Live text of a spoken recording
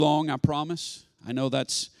long, I promise. I know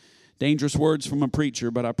that's dangerous words from a preacher,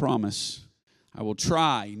 but I promise I will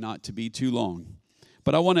try not to be too long.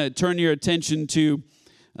 But I want to turn your attention to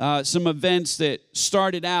some events that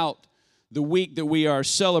started out the week that we are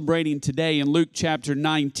celebrating today in Luke chapter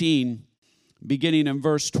 19, beginning in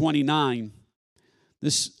verse 29.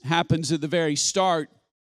 This happens at the very start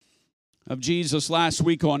of Jesus' last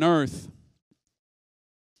week on earth.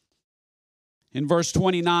 In verse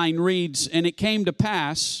 29 reads, "And it came to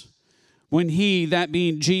pass, when he, that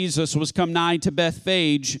being Jesus, was come nigh to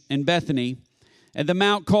Bethphage and Bethany, at the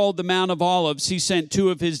mount called the Mount of Olives, he sent two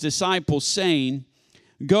of his disciples, saying,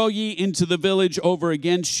 Go ye into the village over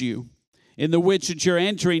against you, in the which at your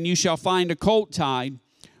entering you shall find a colt tied,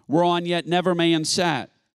 whereon yet never man sat.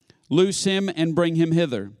 Loose him and bring him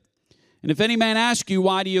hither. And if any man ask you,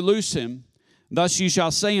 Why do you loose him? Thus you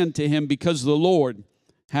shall say unto him, Because the Lord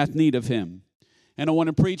hath need of him." And I want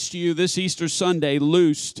to preach to you this Easter Sunday,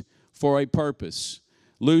 loosed for a purpose.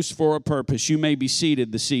 Loosed for a purpose. You may be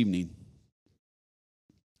seated this evening.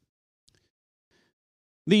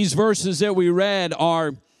 These verses that we read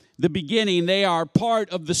are the beginning. They are part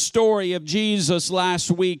of the story of Jesus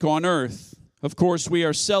last week on earth. Of course, we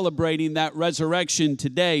are celebrating that resurrection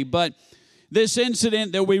today, but this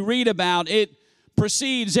incident that we read about, it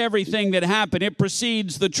precedes everything that happened. It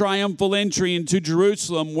precedes the triumphal entry into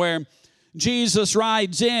Jerusalem, where Jesus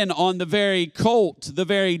rides in on the very colt, the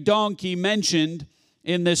very donkey mentioned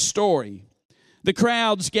in this story. The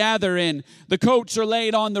crowds gather in, the coats are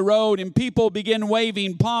laid on the road, and people begin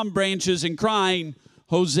waving palm branches and crying,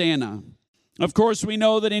 Hosanna. Of course, we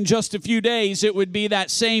know that in just a few days, it would be that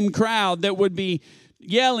same crowd that would be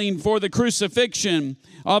yelling for the crucifixion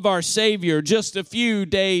of our Savior just a few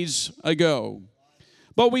days ago.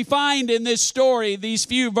 But we find in this story, these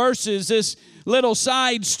few verses, this little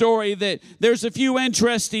side story, that there's a few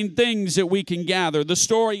interesting things that we can gather. The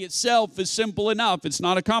story itself is simple enough. It's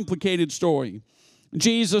not a complicated story.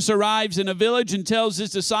 Jesus arrives in a village and tells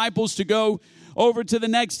his disciples to go over to the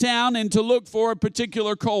next town and to look for a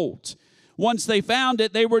particular colt. Once they found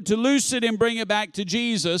it, they were to loose it and bring it back to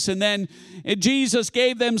Jesus. And then Jesus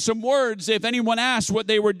gave them some words. If anyone asked what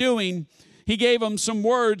they were doing, he gave them some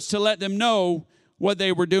words to let them know what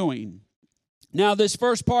they were doing. Now, this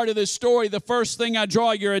first part of this story, the first thing I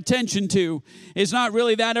draw your attention to is not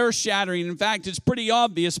really that earth-shattering. In fact, it's pretty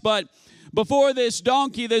obvious. But before this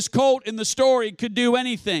donkey, this colt in the story could do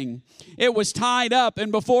anything, it was tied up.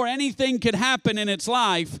 And before anything could happen in its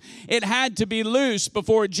life, it had to be loosed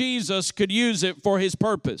before Jesus could use it for his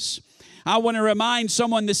purpose. I want to remind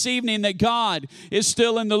someone this evening that God is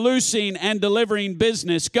still in the loosing and delivering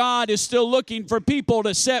business. God is still looking for people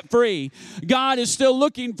to set free. God is still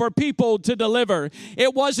looking for people to deliver.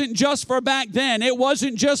 It wasn't just for back then. It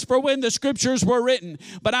wasn't just for when the scriptures were written.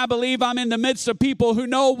 But I believe I'm in the midst of people who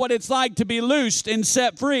know what it's like to be loosed and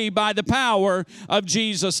set free by the power of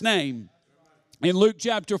Jesus' name. In Luke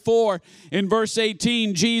chapter 4, in verse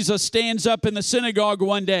 18, Jesus stands up in the synagogue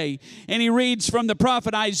one day, and he reads from the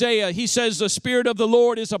prophet Isaiah. He says, "The Spirit of the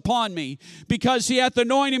Lord is upon me, because he hath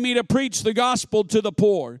anointed me to preach the gospel to the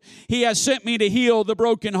poor. He has sent me to heal the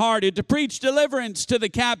brokenhearted, to preach deliverance to the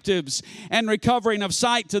captives, and recovering of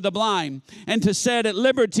sight to the blind, and to set at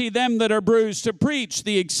liberty them that are bruised, to preach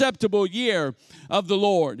the acceptable year of the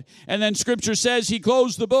Lord." And then Scripture says he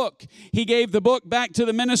closed the book. He gave the book back to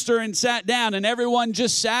the minister and sat down, and everyone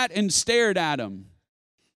just sat and stared at him.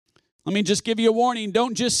 Let me just give you a warning.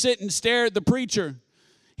 Don't just sit and stare at the preacher.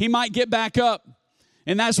 He might get back up.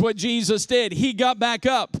 And that's what Jesus did. He got back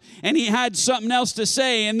up and he had something else to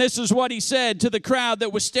say. And this is what he said to the crowd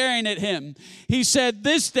that was staring at him. He said,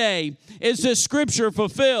 "This day is this scripture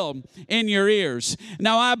fulfilled in your ears."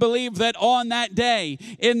 Now, I believe that on that day,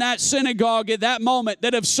 in that synagogue, at that moment,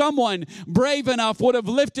 that if someone brave enough would have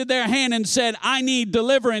lifted their hand and said, "I need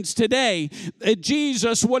deliverance today," that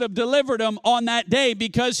Jesus would have delivered them on that day,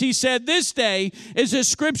 because he said, "This day is this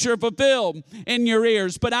scripture fulfilled in your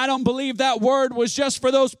ears." But I don't believe that word was just for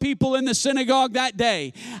those people in the synagogue that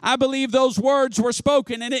day. I believe those words were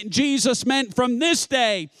spoken, and Jesus meant from this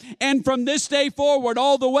day and from this day forward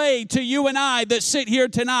all the way to you and I that sit here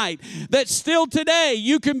tonight, that still today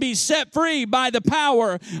you can be set free by the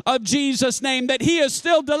power of Jesus' name, that he is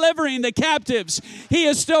still delivering the captives. He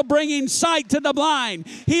is still bringing sight to the blind.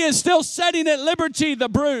 He is still setting at liberty the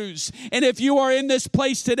bruised. And if you are in this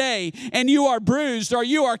place today and you are bruised, or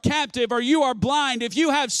you are captive, or you are blind, if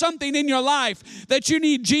you have something in your life that you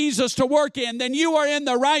need Jesus to work in, then you are in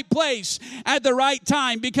the right place at the right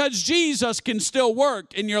time, because Jesus can still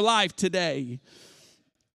work in your life today.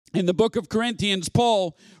 In the book of Corinthians,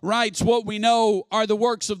 Paul writes what we know are the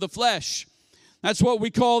works of the flesh. That's what we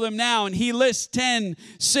call them now. And he lists 10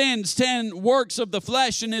 sins, 10 works of the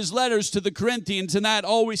flesh in his letters to the Corinthians. And that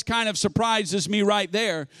always kind of surprises me right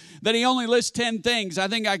there, that he only lists 10 things. I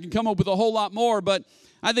think I can come up with a whole lot more, but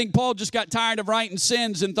I think Paul just got tired of writing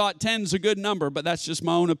sins and thought 10's a good number, but that's just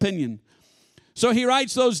my own opinion. So he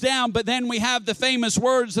writes those down, but then we have the famous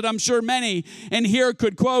words that I'm sure many in here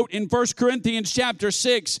could quote in 1 Corinthians chapter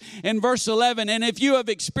 6 and verse 11. And if you have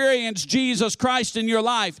experienced Jesus Christ in your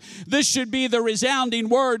life, this should be the resounding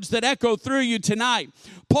words that echo through you tonight.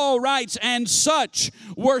 Paul writes, and such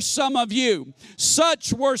were some of you.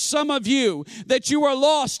 Such were some of you that you were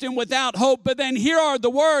lost and without hope. But then here are the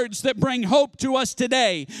words that bring hope to us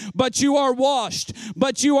today. But you are washed,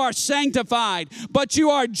 but you are sanctified, but you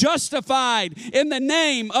are justified in the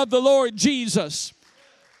name of the Lord Jesus.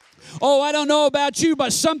 Oh, I don't know about you,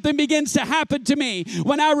 but something begins to happen to me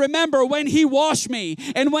when I remember when he washed me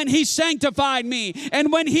and when he sanctified me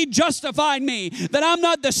and when he justified me, that I'm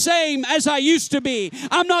not the same as I used to be.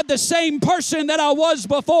 I'm not the same person that I was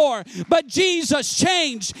before, but Jesus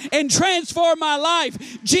changed and transformed my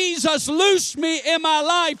life. Jesus loosed me in my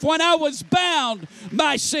life when I was bound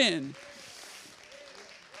by sin.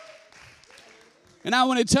 And I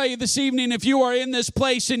want to tell you this evening, if you are in this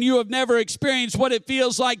place and you have never experienced what it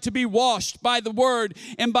feels like to be washed by the word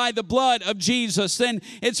and by the blood of Jesus, then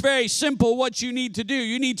it's very simple what you need to do.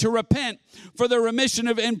 You need to repent for the remission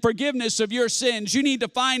of and forgiveness of your sins. You need to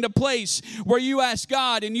find a place where you ask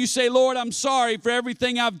God and you say, Lord, I'm sorry for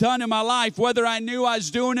everything I've done in my life, whether I knew I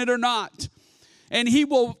was doing it or not. And he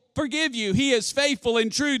will forgive you. He is faithful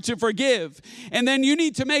and true to forgive. And then you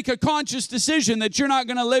need to make a conscious decision that you're not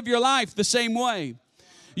going to live your life the same way.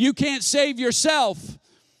 You can't save yourself.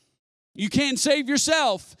 You can't save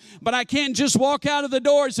yourself, but I can't just walk out of the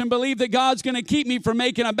doors and believe that God's going to keep me from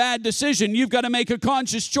making a bad decision. You've got to make a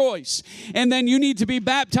conscious choice. And then you need to be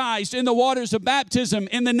baptized in the waters of baptism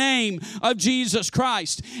in the name of Jesus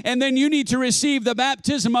Christ. And then you need to receive the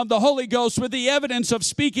baptism of the Holy Ghost with the evidence of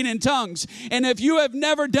speaking in tongues. And if you have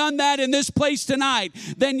never done that in this place tonight,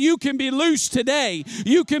 then you can be loose today.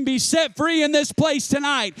 You can be set free in this place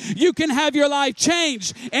tonight. You can have your life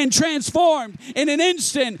changed and transformed in an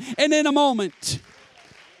instant and in a moment.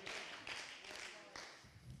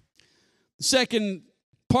 The second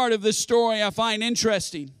part of this story I find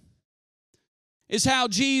interesting is how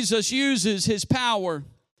Jesus uses his power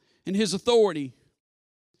and his authority.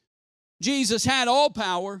 Jesus had all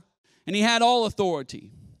power and he had all authority.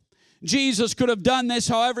 Jesus could have done this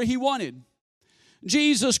however he wanted.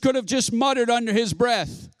 Jesus could have just muttered under his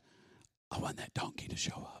breath, I want that donkey to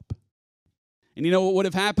show up. And you know what would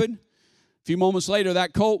have happened? A few moments later,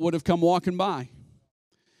 that colt would have come walking by.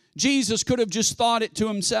 Jesus could have just thought it to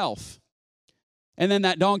himself. And then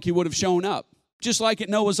that donkey would have shown up. Just like at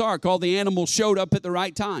Noah's Ark, all the animals showed up at the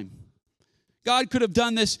right time. God could have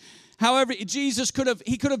done this however, Jesus could have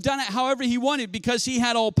done it however he wanted because he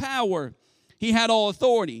had all power. He had all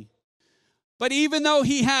authority. But even though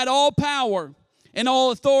he had all power and all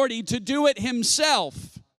authority to do it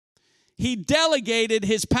himself, he delegated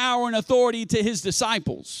his power and authority to his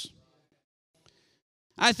disciples.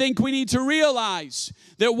 I think we need to realize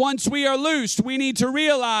that once we are loosed, we need to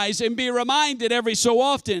realize and be reminded every so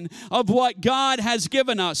often of what God has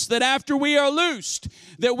given us. That after we are loosed,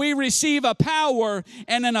 that we receive a power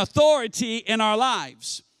and an authority in our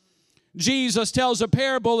lives. Jesus tells a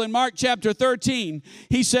parable in Mark chapter 13.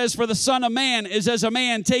 He says, for the Son of Man is as a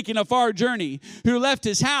man taking a far journey, who left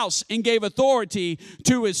his house and gave authority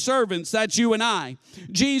to his servants. That's you and I.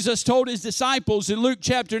 Jesus told his disciples in Luke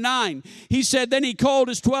chapter 9, he said, then he called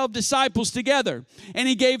his 12 disciples together, and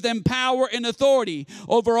he gave them power and authority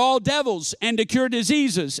over all devils and to cure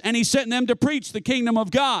diseases. And he sent them to preach the kingdom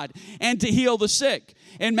of God and to heal the sick.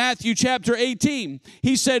 In Matthew chapter 18,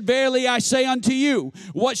 he said, verily I say unto you,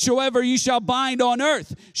 whatsoever you shall bind on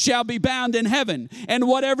earth shall be bound in heaven, and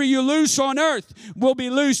whatever you loose on earth will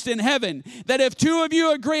be loosed in heaven. That if two of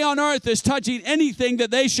you agree on earth as touching anything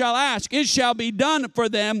that they shall ask, it shall be done for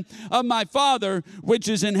them of my Father which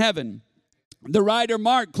is in heaven. The writer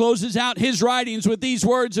Mark closes out his writings with these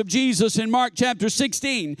words of Jesus in Mark chapter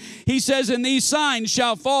 16. He says, and these signs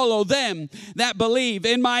shall follow them that believe.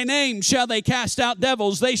 In my name shall they cast out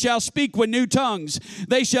devils. They shall speak with new tongues.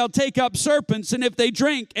 They shall take up serpents. And if they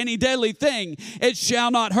drink any deadly thing, it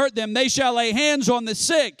shall not hurt them. They shall lay hands on the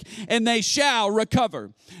sick, and they shall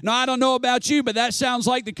recover. Now, I don't know about you, but that sounds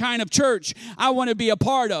like the kind of church I want to be a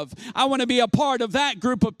part of. I want to be a part of that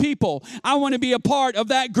group of people. I want to be a part of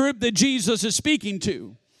that group that Jesus is speaking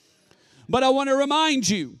to. But I want to remind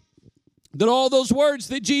you that all those words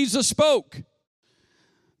that Jesus spoke,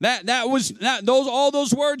 all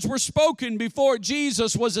those words were spoken before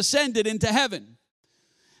Jesus was ascended into heaven.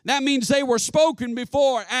 That means they were spoken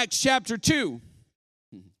before Acts chapter 2.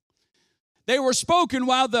 They were spoken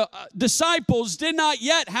while the disciples did not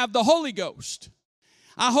yet have the Holy Ghost.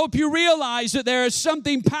 I hope you realize that there is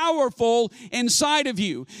something powerful inside of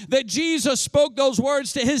you. That Jesus spoke those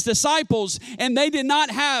words to his disciples and they did not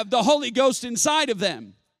have the Holy Ghost inside of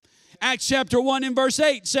them. Acts chapter 1 and verse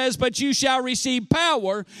 8 says, "But you shall receive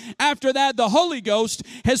power. After that, the Holy Ghost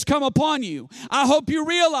has come upon you." I hope you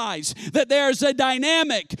realize that there's a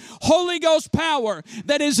dynamic Holy Ghost power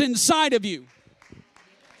that is inside of you.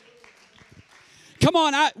 Come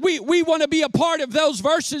on, we want to be a part of those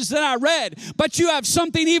verses that I read, but you have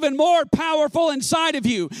something even more powerful inside of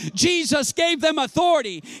you. Jesus gave them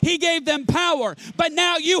authority. He gave them power, but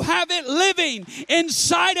now you have it living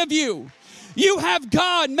inside of you. You have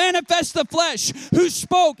God manifest the flesh who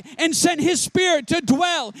spoke and sent his spirit to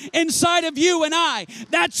dwell inside of you and I.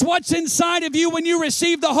 That's what's inside of you when you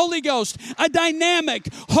receive the Holy Ghost, a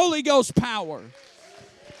dynamic Holy Ghost power.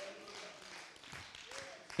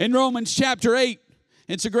 In Romans chapter 8,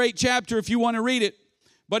 it's a great chapter if you want to read it.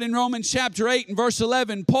 But in Romans chapter 8 and verse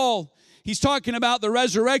 11, Paul, he's talking about the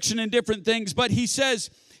resurrection and different things. But he says,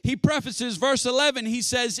 he prefaces verse 11, he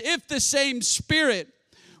says, "If the same Spirit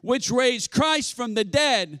which raised Christ from the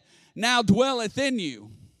dead now dwelleth in you."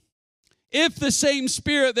 If the same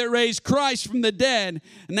Spirit that raised Christ from the dead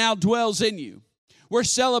now dwells in you. We're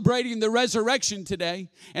celebrating the resurrection today,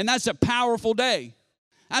 and that's a powerful day.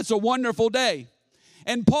 That's a wonderful day.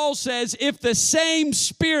 And Paul says, if the same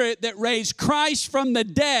Spirit that raised Christ from the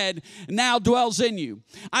dead now dwells in you.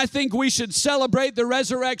 I think we should celebrate the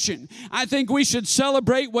resurrection. I think we should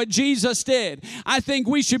celebrate what Jesus did. I think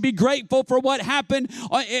we should be grateful for what happened,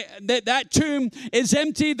 that tomb is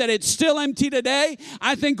empty, that it's still empty today.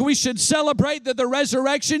 I think we should celebrate that the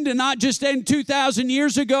resurrection did not just end 2,000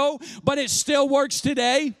 years ago, but it still works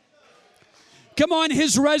today. Come on,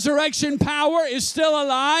 his resurrection power is still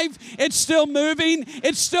alive. It's still moving.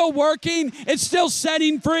 It's still working. It's still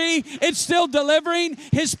setting free. It's still delivering.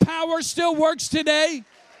 His power still works today.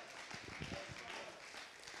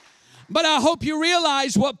 But I hope you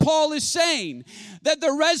realize what Paul is saying, that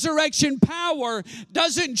the resurrection power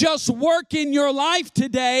doesn't just work in your life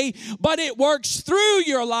today, but it works through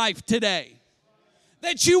your life today.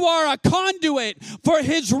 That you are a conduit for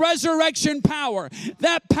his resurrection power.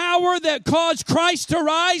 That power that caused Christ to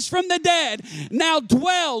rise from the dead now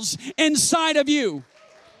dwells inside of you.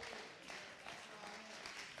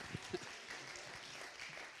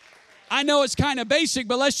 I know it's kind of basic,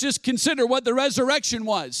 but let's just consider what the resurrection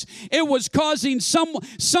was. It was causing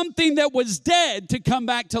something that was dead to come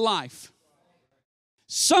back to life.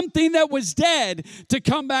 Something that was dead to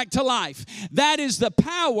come back to life. That is the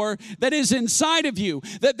power that is inside of you.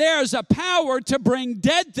 That there is a power to bring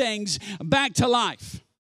dead things back to life.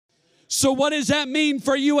 So what does that mean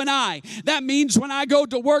for you and I? That means when I go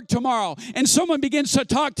to work tomorrow and someone begins to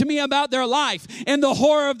talk to me about their life and the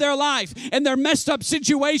horror of their life and their messed up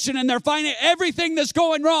situation and their finding everything that's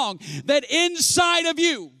going wrong, that inside of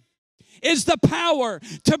you is the power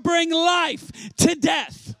to bring life to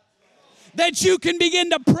death. That you can begin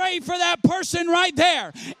to pray for that person right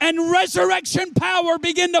there and resurrection power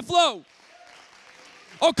begin to flow.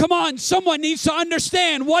 Oh, come on. Someone needs to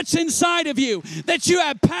understand what's inside of you. That you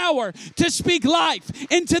have power to speak life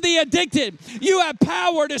into the addicted. You have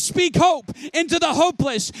power to speak hope into the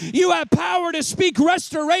hopeless. You have power to speak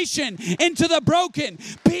restoration into the broken.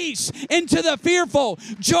 Peace into the fearful.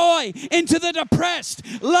 Joy into the depressed.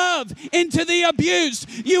 Love into the abused.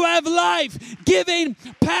 You have life-giving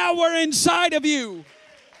power inside of you.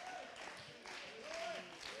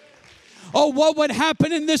 Oh, what would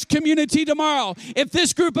happen in this community tomorrow if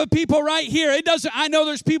this group of people right here, I know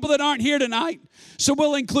there's people that aren't here tonight, so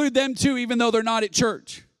we'll include them too, even though they're not at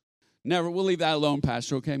church. We'll leave that alone,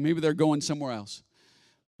 Pastor, okay? Maybe they're going somewhere else.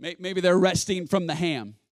 Maybe they're resting from the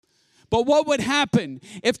ham. But what would happen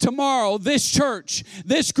if tomorrow this church,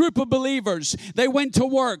 this group of believers, they went to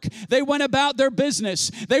work, they went about their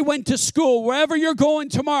business, they went to school, wherever you're going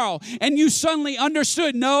tomorrow, and you suddenly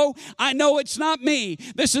understood, no, I know it's not me.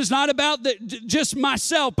 This is not about just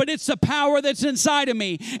myself, but it's the power that's inside of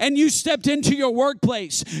me. And you stepped into your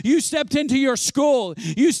workplace, you stepped into your school,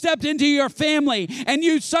 you stepped into your family, and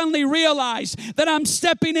you suddenly realized that I'm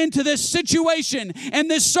stepping into this situation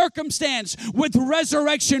and this circumstance with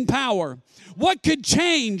resurrection power. What could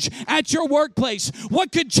change at your workplace?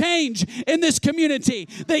 What could change in this community?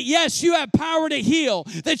 That yes, you have power to heal,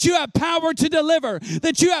 that you have power to deliver,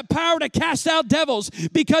 that you have power to cast out devils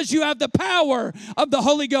because you have the power of the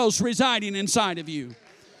Holy Ghost residing inside of you.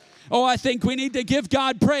 Oh, I think we need to give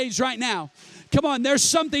God praise right now. Come on, there's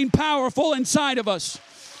something powerful inside of us.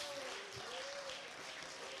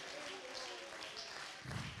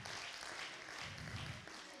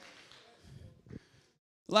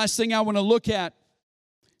 The last thing I want to look at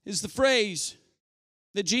is the phrase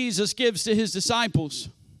that Jesus gives to his disciples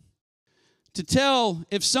to tell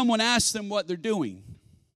if someone asks them what they're doing.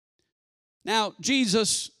 Now,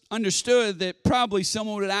 Jesus understood that probably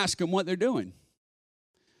someone would ask him what they're doing.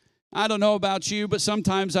 I don't know about you, but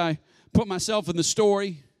sometimes I put myself in the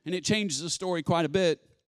story, and it changes the story quite a bit.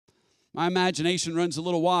 My imagination runs a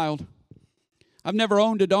little wild. I've never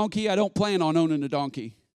owned a donkey. I don't plan on owning a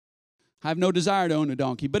donkey. I have no desire to own a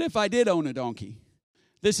donkey. But if I did own a donkey,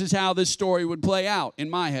 this is how this story would play out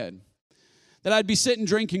in my head. That I'd be sitting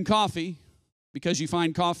drinking coffee, because you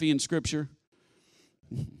find coffee in Scripture.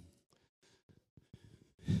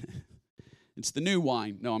 It's the new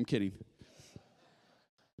wine. No, I'm kidding.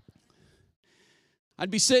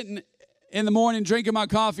 I'd be sitting in the morning drinking my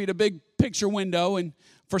coffee at a big picture window, and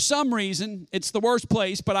for some reason, it's the worst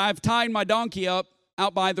place, but I've tied my donkey up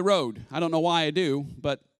out by the road. I don't know why I do,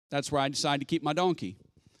 but that's where I decide to keep my donkey.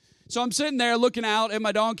 So I'm sitting there looking out at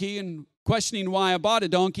my donkey and questioning why I bought a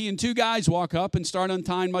donkey, and two guys walk up and start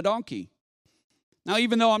untying my donkey. Now,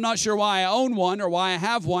 even though I'm not sure why I own one or why I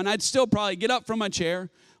have one, I'd still probably get up from my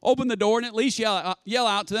chair, open the door, and at least yell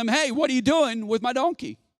out to them, "Hey, what are you doing with my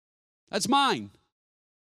donkey? That's mine."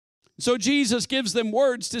 So Jesus gives them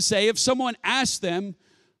words to say if someone asks them,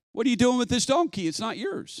 "What are you doing with this donkey? It's not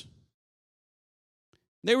yours."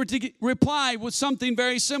 They were to reply with something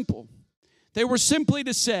very simple. They were simply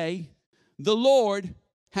to say, "The Lord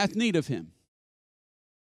hath need of him."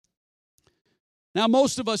 Now,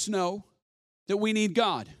 most of us know that we need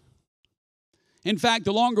God. In fact,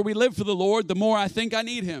 the longer we live for the Lord, the more I think I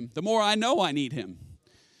need him, the more I know I need him.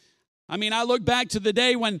 I mean, I look back to the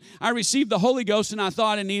day when I received the Holy Ghost and I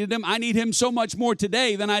thought I needed him. I need him so much more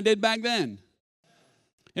today than I did back then.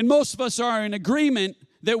 And most of us are in agreement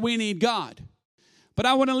that we need God. But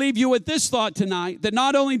I want to leave you with this thought tonight, that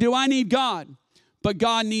not only do I need God, but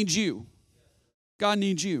God needs you. God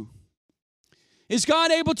needs you. Is God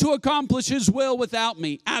able to accomplish his will without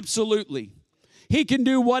me? Absolutely. He can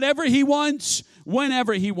do whatever he wants,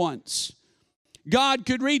 whenever he wants. God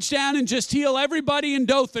could reach down and just heal everybody in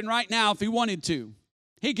Dothan right now if he wanted to.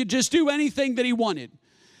 He could just do anything that he wanted.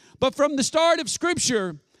 But from the start of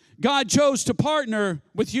Scripture, God chose to partner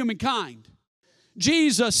with humankind.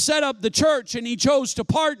 Jesus set up the church and he chose to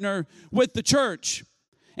partner with the church.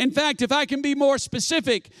 In fact, if I can be more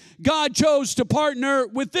specific, God chose to partner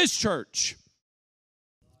with this church.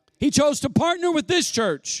 He chose to partner with this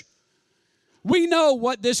church. We know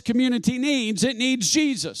what this community needs. It needs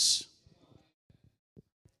Jesus.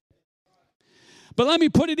 But let me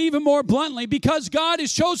put it even more bluntly, because God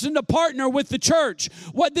has chosen to partner with the church,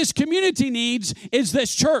 what this community needs is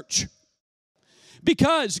this church.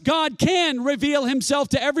 Because God can reveal himself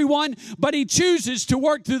to everyone, but he chooses to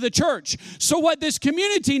work through the church. So what this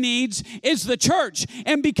community needs is the church.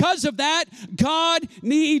 And because of that, God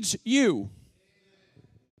needs you.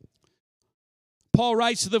 Paul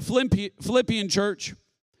writes to the Philippian church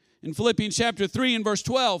in Philippians chapter 3 and verse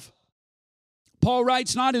 12. Paul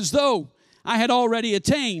writes, "Not as though I had already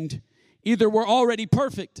attained, either were already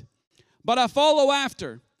perfect, but I follow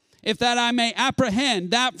after, if that I may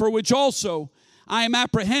apprehend that for which also I am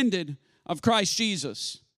apprehended of Christ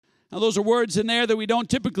Jesus." Now, those are words in there that we don't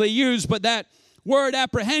typically use, but that word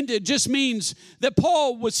apprehended just means that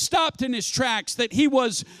Paul was stopped in his tracks, that he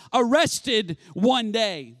was arrested one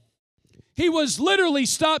day. He was literally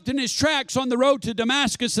stopped in his tracks on the road to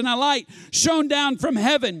Damascus, and a light shone down from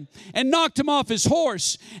heaven and knocked him off his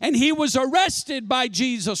horse, and he was arrested by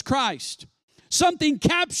Jesus Christ. Something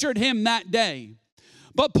captured him that day.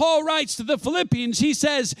 But Paul writes to the Philippians, he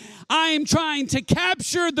says, "I am trying to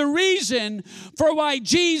capture the reason for why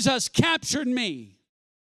Jesus captured me."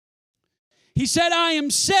 He said, "I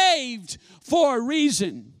am saved for a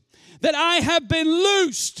reason, that I have been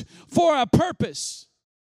loosed for a purpose."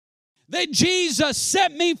 That Jesus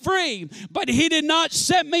set me free, but he did not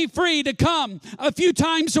set me free to come a few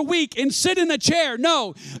times a week and sit in a chair.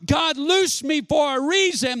 No, God loosed me for a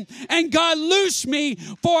reason, and God loosed me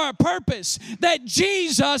for a purpose, that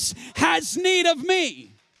Jesus has need of me.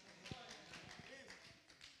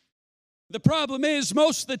 The problem is,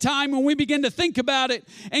 most of the time when we begin to think about it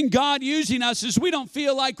and God using us, is we don't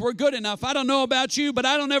feel like we're good enough. I don't know about you, but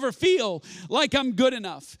I don't ever feel like I'm good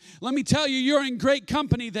enough. Let me tell you, you're in great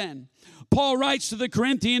company then. Paul writes to the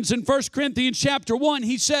Corinthians in 1 Corinthians chapter 1,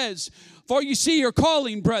 he says, "For you see your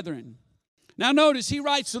calling, brethren." Now notice, he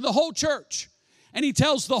writes to the whole church, and he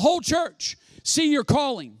tells the whole church, see your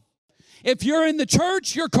calling. If you're in the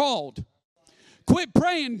church, you're called. Quit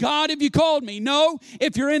praying, "God, have you called me?" No,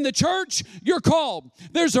 if you're in the church, you're called.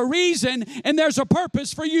 There's a reason and there's a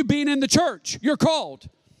purpose for you being in the church. You're called.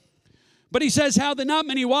 But he says how that not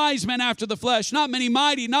many wise men after the flesh, not many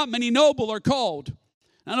mighty, not many noble are called.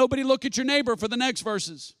 Now nobody look at your neighbor for the next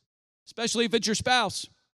verses, especially if it's your spouse.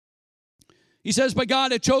 He says, but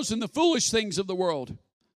God had chosen the foolish things of the world.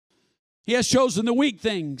 He has chosen the weak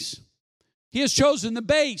things. He has chosen the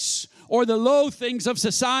base or the low things of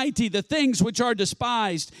society, the things which are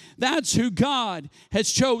despised. That's who God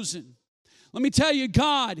has chosen. Let me tell you,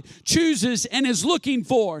 God chooses and is looking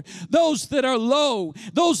for those that are low,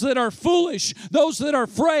 those that are foolish, those that are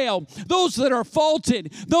frail, those that are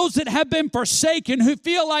faulted, those that have been forsaken, who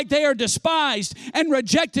feel like they are despised and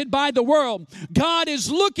rejected by the world. God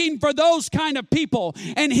is looking for those kind of people,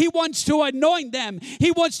 and He wants to anoint them.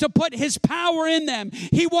 He wants to put His power in them.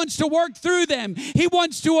 He wants to work through them. He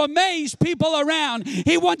wants to amaze people around.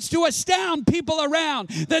 He wants to astound people around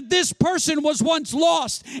that this person was once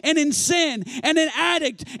lost and in sin and an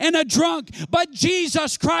addict and a drunk, but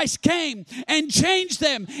Jesus Christ came and changed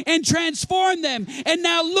them and transformed them, and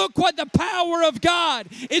now look what the power of God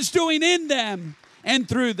is doing in them and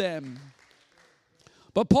through them.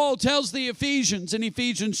 But Paul tells the Ephesians in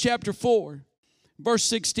Ephesians chapter 4, verse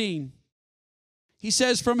 16, he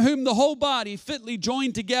says, from whom the whole body fitly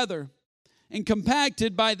joined together and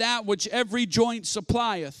compacted by that which every joint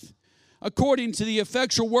supplieth, according to the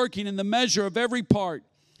effectual working in the measure of every part,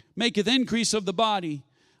 maketh increase of the body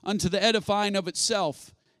unto the edifying of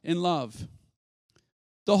itself in love.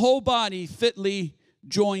 The whole body fitly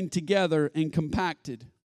joined together and compacted.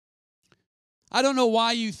 I don't know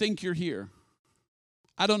why you think you're here.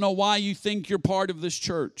 I don't know why you think you're part of this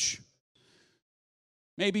church.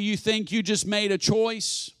 Maybe you think you just made a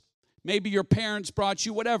choice. Maybe your parents brought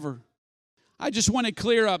you, whatever. I just want to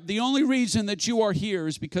clear up. The only reason that you are here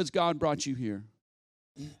is because God brought you here.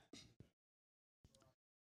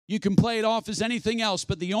 You can play it off as anything else,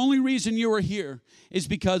 but the only reason you are here is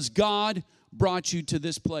because God brought you to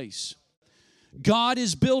this place. God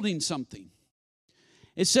is building something.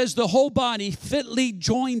 It says the whole body fitly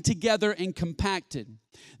joined together and compacted.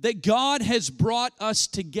 That God has brought us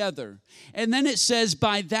together. And then it says,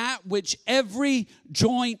 by that which every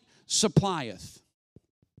joint supplieth.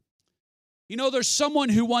 You know, there's someone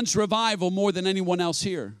who wants revival more than anyone else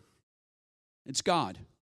here. It's God.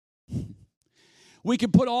 We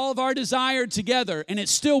could put all of our desire together, and it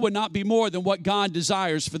still would not be more than what God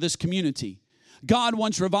desires for this community. God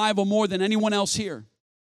wants revival more than anyone else here.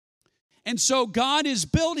 And so God is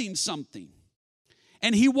building something,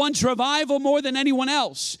 and He wants revival more than anyone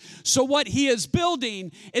else. So what He is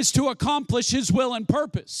building is to accomplish His will and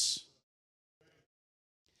purpose.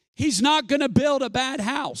 He's not going to build a bad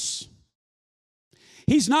house.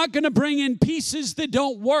 He's not going to bring in pieces that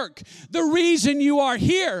don't work. The reason you are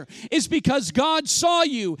here is because God saw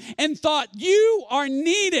you and thought you are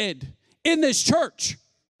needed in this church.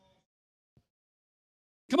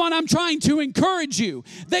 Come on, I'm trying to encourage you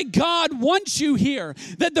that God wants you here.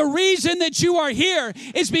 That the reason that you are here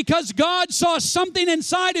is because God saw something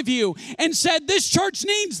inside of you and said, this church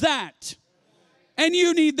needs that. And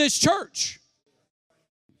you need this church.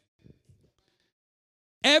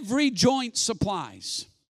 Every joint supplies.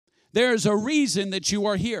 There's a reason that you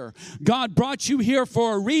are here. God brought you here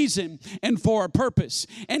for a reason and for a purpose.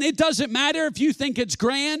 And it doesn't matter if you think it's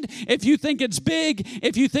grand, if you think it's big,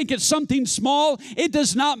 if you think it's something small. It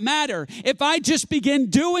does not matter. If I just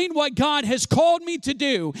begin doing what God has called me to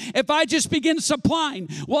do, if I just begin supplying,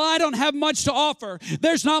 well, I don't have much to offer.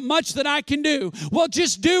 There's not much that I can do. Well,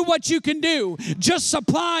 just do what you can do. Just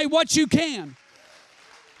supply what you can.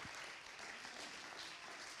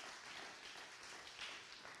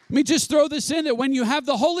 Let me just throw this in that when you have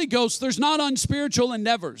the Holy Ghost, there's not unspiritual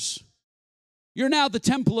endeavors. You're now the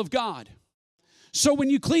temple of God. So when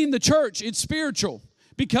you clean the church, it's spiritual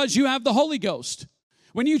because you have the Holy Ghost.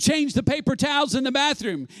 When you change the paper towels in the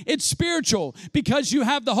bathroom, it's spiritual because you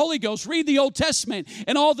have the Holy Ghost. Read the Old Testament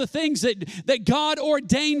and all the things that God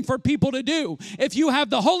ordained for people to do. If you have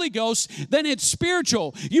the Holy Ghost, then it's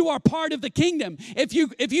spiritual. You are part of the kingdom. If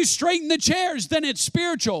you straighten the chairs, then it's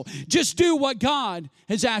spiritual. Just do what God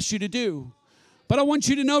has asked you to do. But I want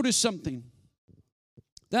you to notice something.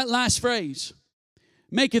 That last phrase,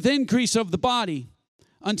 maketh increase of the body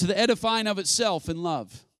unto the edifying of itself in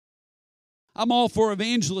love. I'm all for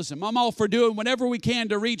evangelism. I'm all for doing whatever we can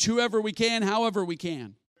to reach whoever we can, however we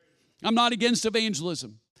can. I'm not against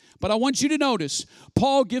evangelism. But I want you to notice,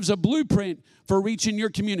 Paul gives a blueprint for reaching your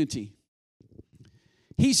community.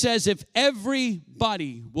 He says if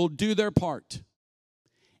everybody will do their part,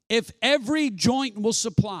 if every joint will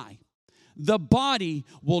supply, the body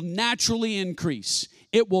will naturally increase.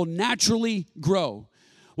 It will naturally grow.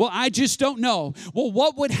 Well, I just don't know. Well,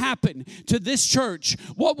 what would happen to this church?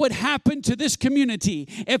 What would happen to this community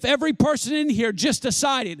if every person in here just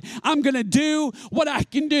decided, I'm going to do what I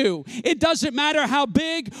can do? It doesn't matter how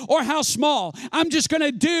big or how small. I'm just going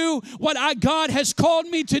to do what God has called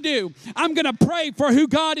me to do. I'm going to pray for who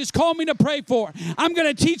God has called me to pray for. I'm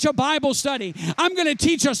going to teach a Bible study. I'm going to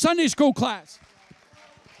teach a Sunday school class.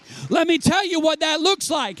 Let me tell you what that looks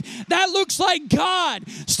like. That looks like God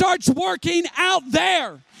starts working out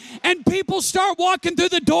there. And people start walking through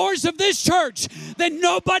the doors of this church that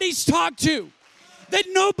nobody's talked to, that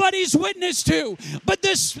nobody's witnessed to. But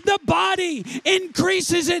the body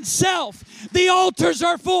increases itself. The altars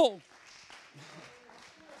are full.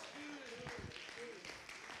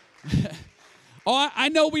 Oh, I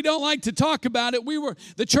know we don't like to talk about it.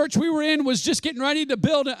 The church we were in was just getting ready to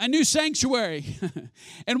build a new sanctuary.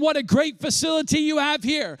 And what a great facility you have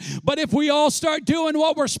here. But if we all start doing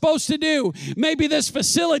what we're supposed to do, maybe this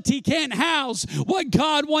facility can't house what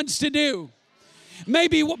God wants to do.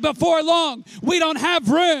 Maybe before long, we don't have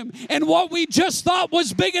room in what we just thought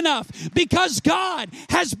was big enough, because God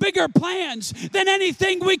has bigger plans than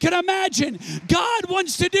anything we could imagine. God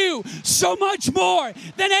wants to do so much more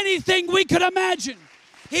than anything we could imagine.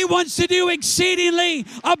 He wants to do exceedingly,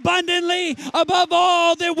 abundantly, above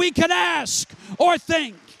all that we could ask or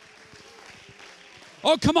think.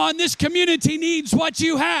 Oh, come on, this community needs what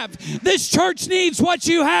you have. This church needs what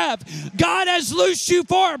you have. God has loosed you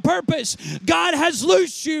for a purpose. God has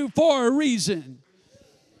loosed you for a reason.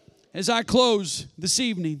 As I close this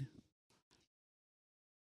evening,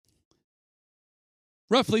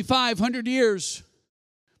 roughly 500 years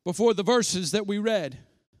before the verses that we read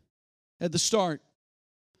at the start,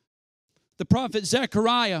 the prophet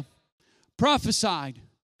Zechariah prophesied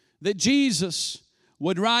that Jesus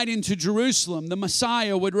would ride into Jerusalem. The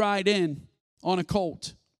Messiah would ride in on a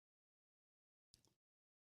colt.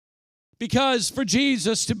 Because for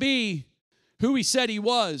Jesus to be who he said he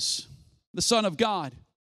was, the Son of God,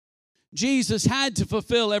 Jesus had to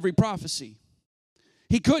fulfill every prophecy.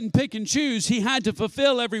 He couldn't pick and choose. He had to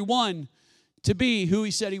fulfill every one to be who he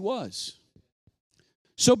said he was.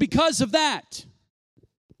 So because of that,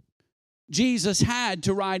 Jesus had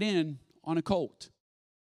to ride in on a colt.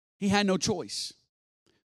 He had no choice.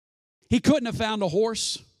 He couldn't have found a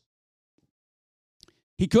horse.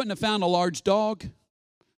 He couldn't have found a large dog.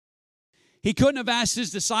 He couldn't have asked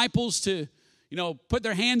his disciples to, put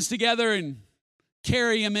their hands together and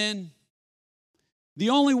carry him in. The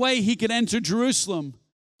only way he could enter Jerusalem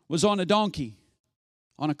was on a donkey,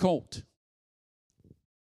 on a colt.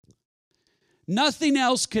 Nothing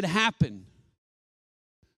else could happen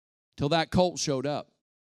till that colt showed up.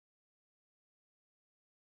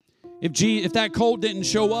 If that colt didn't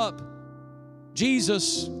show up,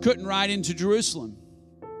 Jesus couldn't ride into Jerusalem.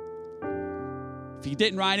 If he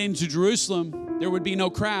didn't ride into Jerusalem, there would be no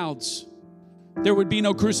crowds. There would be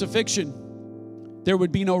no crucifixion. There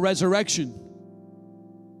would be no resurrection.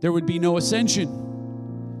 There would be no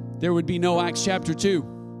ascension. There would be no Acts chapter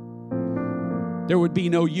 2. There would be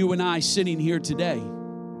no you and I sitting here today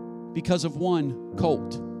because of one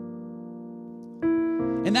colt.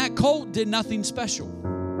 And that colt did nothing special.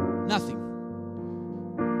 Nothing.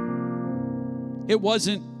 It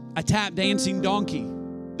wasn't a tap dancing donkey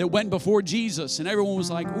that went before Jesus and everyone was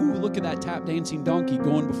like, ooh, look at that tap dancing donkey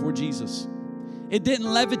going before Jesus. It didn't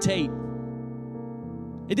levitate.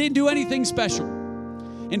 It didn't do anything special.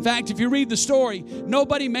 In fact, if you read the story,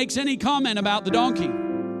 nobody makes any comment about the donkey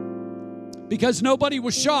because nobody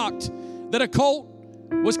was shocked that a colt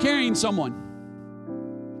was carrying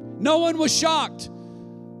someone. No one was shocked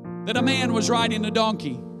that a man was riding a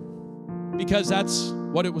donkey because that's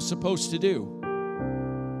what it was supposed to do.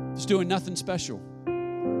 It's doing nothing special.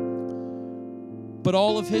 But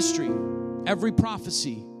all of history, every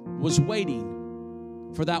prophecy was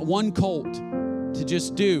waiting for that one colt to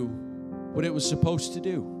just do what it was supposed to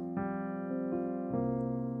do.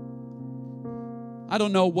 I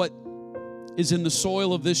don't know what is in the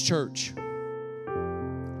soil of this church.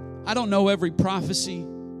 I don't know every prophecy,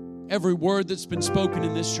 every word that's been spoken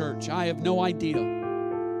in this church. I have no idea.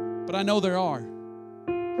 But I know there are.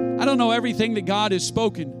 I don't know everything that God has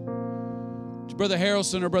spoken to Brother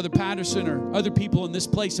Harrelson or Brother Patterson or other people in this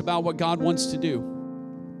place about what God wants to do.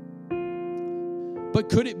 But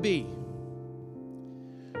could it be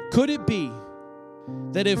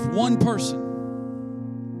that if one person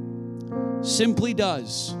simply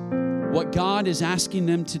does what God is asking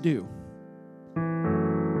them to do,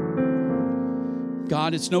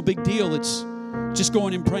 God, it's no big deal. It's just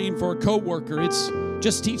going and praying for a coworker. It's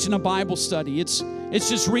just teaching a Bible study. It's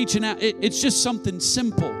just reaching out. It's just something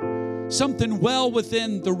simple. something well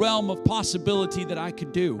within the realm of possibility that I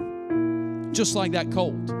could do, just like that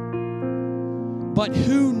colt. But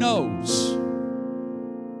who knows?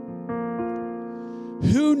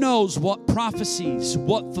 Who knows what prophecies,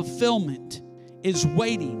 what fulfillment is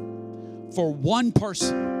waiting for one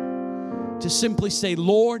person to simply say,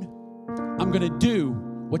 Lord, I'm going to do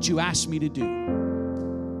what you asked me to do.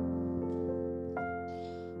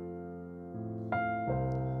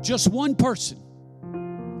 Just one person,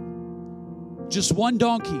 just one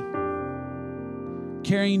donkey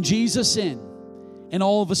carrying Jesus in, and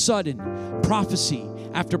all of a sudden, prophecy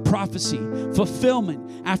after prophecy,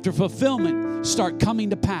 fulfillment after fulfillment start coming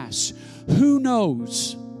to pass. Who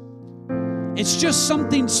knows? It's just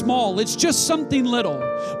something small. It's just something little.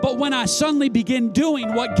 But when I suddenly begin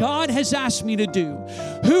doing what God has asked me to do,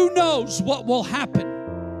 who knows what will happen?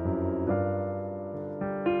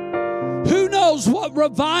 Who knows what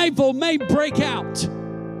revival may break out?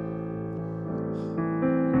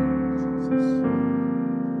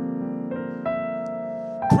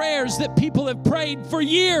 Prayers that people have prayed for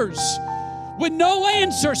years with no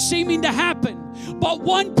answer seeming to happen. But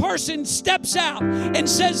one person steps out and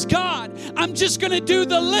says, God, I'm just going to do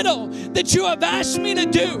the little that you have asked me to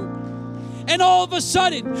do. And all of a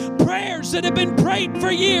sudden, prayers that have been prayed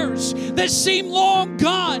for years, that seem long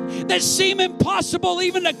gone, that seem impossible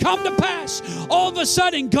even to come to pass, all of a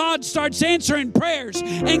sudden, God starts answering prayers,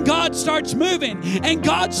 and God starts moving, and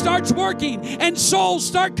God starts working, and souls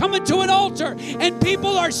start coming to an altar, and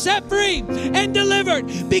people are set free and delivered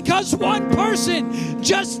because one person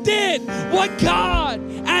just did what God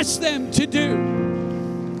asked them to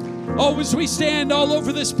do. Oh, as we stand all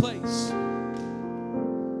over this place,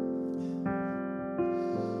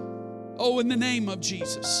 oh, in the name of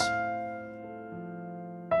Jesus.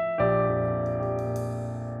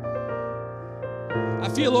 I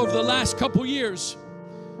feel over the last couple years,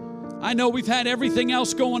 I know we've had everything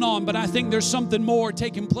else going on, but I think there's something more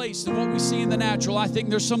taking place than what we see in the natural. I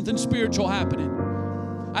think there's something spiritual happening.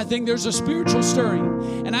 I think there's a spiritual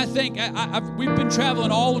stirring. And I think we've been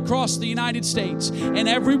traveling all across the United States, and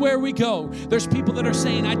everywhere we go, there's people that are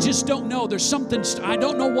saying, I just don't know. There's something, I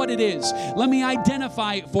don't know what it is. Let me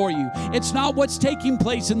identify it for you. It's not what's taking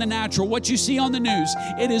place in the natural, what you see on the news.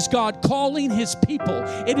 It is God calling His people.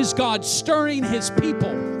 It is God stirring His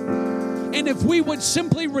people. And if we would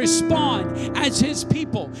simply respond as His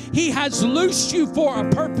people, He has loosed you for a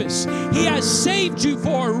purpose. He has saved you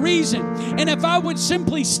for a reason. And if I would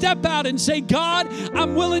simply step out and say, God,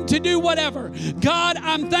 I'm willing to do whatever. God,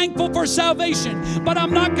 I'm thankful for salvation, but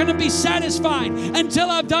I'm not going to be satisfied until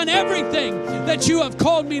I've done everything that you have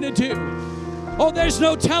called me to do. Oh, there's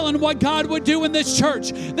no telling what God would do in this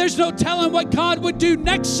church. There's no telling what God would do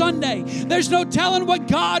next Sunday. There's no telling what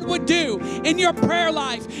God would do in your prayer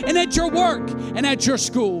life and at your work and at your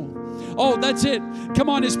school. Oh, that's it. Come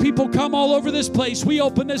on, as people come all over this place, we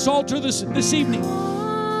open this altar this evening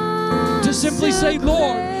to simply say,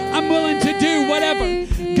 Lord, I'm willing to do whatever.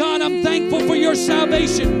 God, I'm thankful for your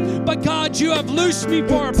salvation. But God, you have loosed me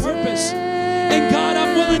for a purpose. And God,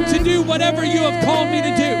 I'm willing to do whatever you have called me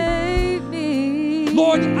to do.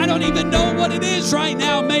 Lord, I don't even know what it is right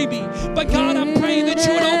now, maybe. But God, I'm praying that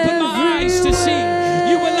you would open my eyes to see.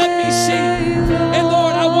 You would let me see. And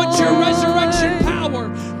Lord, I want your resurrection power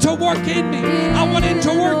to work in me. I want it to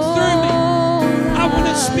work through me. I want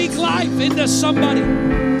to speak life into somebody.